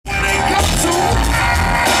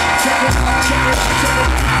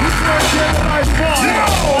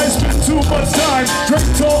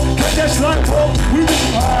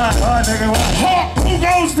Hawk, who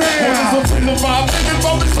goes there? Thinking about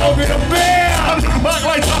me smoking a beer. I look back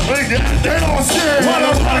like something. They don't scare. What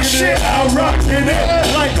a rock shit, I'm rocking it.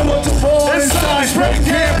 Like a little boy inside, spray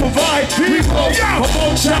can't provide people. A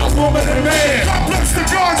bone child, woman, and man. God bless the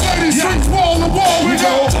guards, ladies, streets, wall to wall. We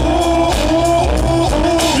go, ooh, ooh, ooh,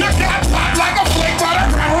 ooh. You got popped like a flake by the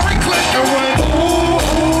Hillary Clinton. Ooh,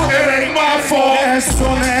 it ain't my fault. Ass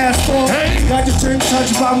on the asphalt. Hey, got your chin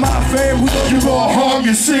touched by my fame. We gon' you gon' hung,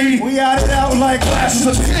 you see. We out it out like glasses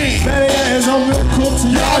of tea. Better yet, it's on milk cooks.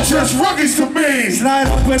 Y'all just rookies to me. Slide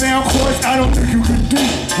up and down course, I don't think you can do.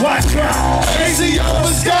 Watch out. Crazy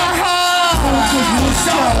over sky high.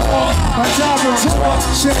 My job is talk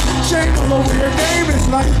shit. Shame all over your game. It's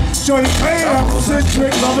like Johnny Clay. I'm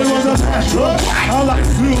centric. Love it was a natural. I like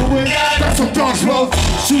to do it. That's what dogs love.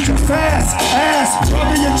 Shoot you fast. Ass.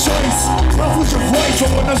 Drug your choice. Rough with your voice. So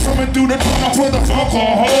when there's coming through the tongue, I put the funk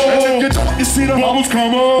on hold. And if you don't, you see the bubbles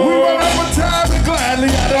come on. We run out of time and gladly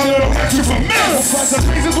add a little extra for minutes. But the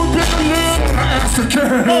faces would pick a little extra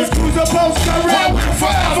cash. Those crews are both correct.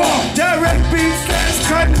 Forever. Direct beats. That's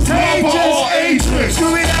contagious. All ages.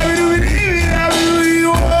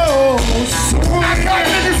 I got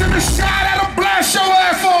niggas in the shot at a blast your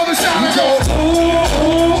ass for the shot. And go, ooh,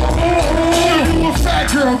 ooh, ooh. You a fat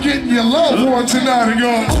girl getting your loved one tonight and go,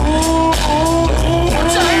 ooh, ooh, ooh.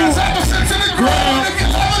 Put your hands up and sit to the ground. If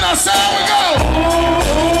you're loving us, how we go. Ooh,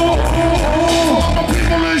 ooh, ooh. All my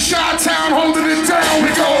people in Chi-Town holding it down.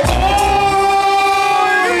 We go, ooh.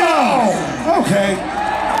 Okay.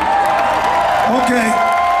 Okay.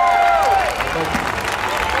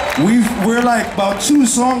 We're like about 2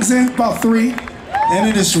 songs in, about 3, and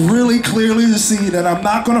it is really clearly to see that I'm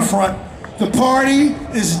not gonna front. The party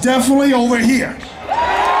is definitely over here.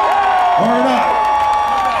 Word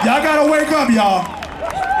up. Y'all gotta wake up, y'all.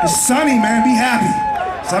 It's sunny, man, be happy.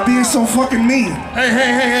 Stop being so fucking mean.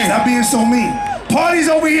 Hey. Stop being so mean. Party's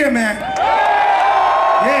over here, man.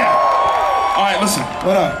 Yeah. All right, listen.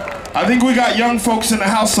 What up? I think we got young folks in the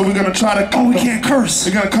house, so we're gonna try to cut we can't curse.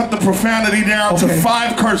 We're gonna cut the profanity down to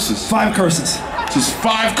 5 curses. 5 curses. Just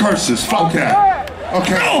 5 curses. Fuck that.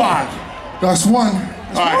 Okay, no. 5. That's 1.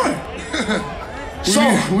 That's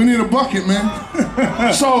one. We need a bucket, man.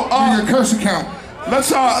 So we need a curse account. Let's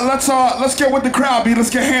get with the crowd, B. Let's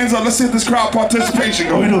get hands up. Let's see if this crowd participation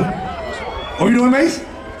goes. What you doing? What you doing, Mace?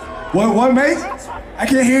 What, Mace? I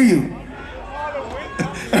can't hear you.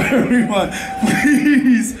 Everyone,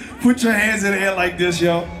 please. Put your hands in the air like this,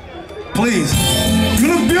 yo. Please. You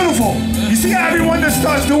look beautiful. You see how everyone that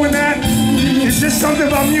starts doing that? It's just something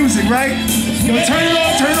about music, right? Yo, turn it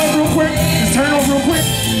off real quick. Just turn it off real quick.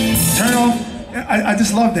 Turn it off. I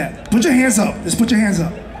just love that. Put your hands up. Just put your hands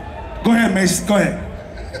up. Go ahead, Mace. Go ahead.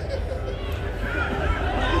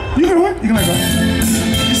 You can do it. You can let go.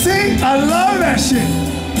 You see? I love that shit.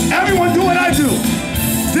 Everyone do what I do.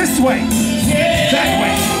 This way. That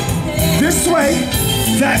way. This way.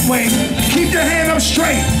 That way. Keep your hand up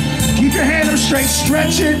straight. Keep your hand up straight.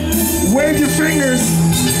 Stretch it. Wave your fingers.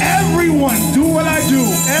 Everyone, do what I do.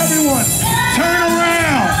 Everyone, turn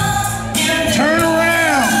around. Turn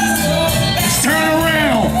around. Just turn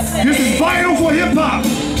around. This is vital for hip hop.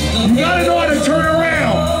 You gotta know how to turn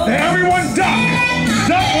around. Now everyone duck.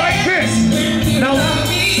 Duck like this. Now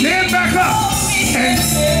stand back up and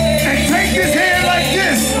take this hand like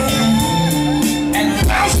this.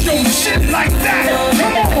 Bounce your shit like that.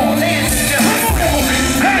 Come on. Come on.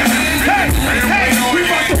 Hey, we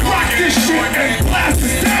about to rock this shit and blast the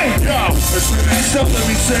stage. Yo, it's something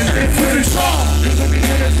we said, it's pretty strong. Cause let me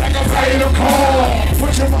hear this like I'm ready to call.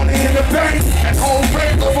 Put your money in the bank and hold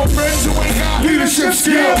faith over friends who ain't got leadership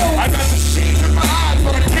skill. I got the sheets in my eyes,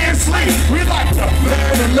 but I can't sleep. We like to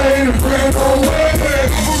lay the bread away.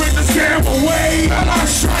 Operate the scam away. I'm not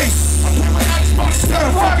straight. Instead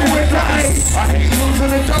of fucking with the ice, I hate losing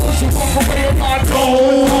the dough, so walk away with my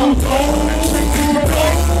dough. And drink through the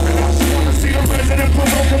dough. And I just wanna see the resident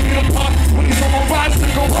provoking me to pop. When he's on my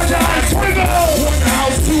bicycle, watch your eyes wiggle. 1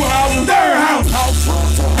 house, 2 houses, 3rd house. House front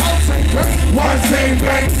to house ain't great. One same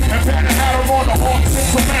bank. And Banner had her on the horse in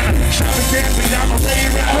Savannah. Shouting dancing down the lane,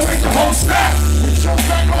 I make the whole snap. We jump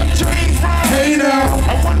back on James Brown. Hey now.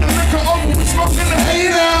 I want the liquor over, we smoking the hay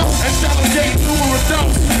now. And delegate numerous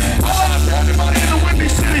dose. Everybody in the Windy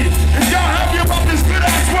City, if y'all happy about this good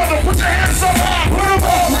ass weather, put your hands up high, put them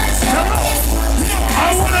up.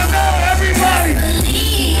 I wanna know, everybody,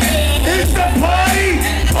 is the party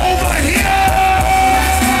over here?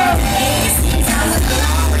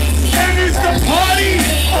 And is the party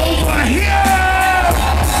over here?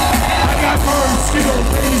 I got birds, skills,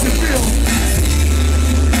 ladies and Phil.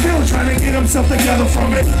 Phil trying to get himself together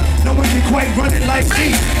from it. No one can quite run it like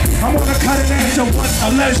me. I'm on the cutting edge of what's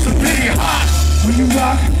alleged to be hot. When you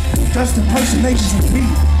rock, just impersonations of me.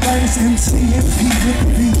 Minus MC, MP, with the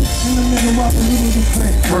beat. In the middle of a little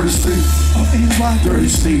thing. Courtesy of NY Dirty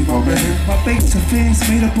Steve, my man. My baits and fans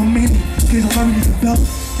made up a mini. Kids are learning the belt.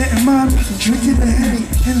 Letting mom drink it the heavy.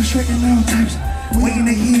 And I'm straighten out types. Waiting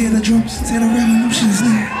to hear the drums. Say the revolution's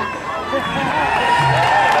there.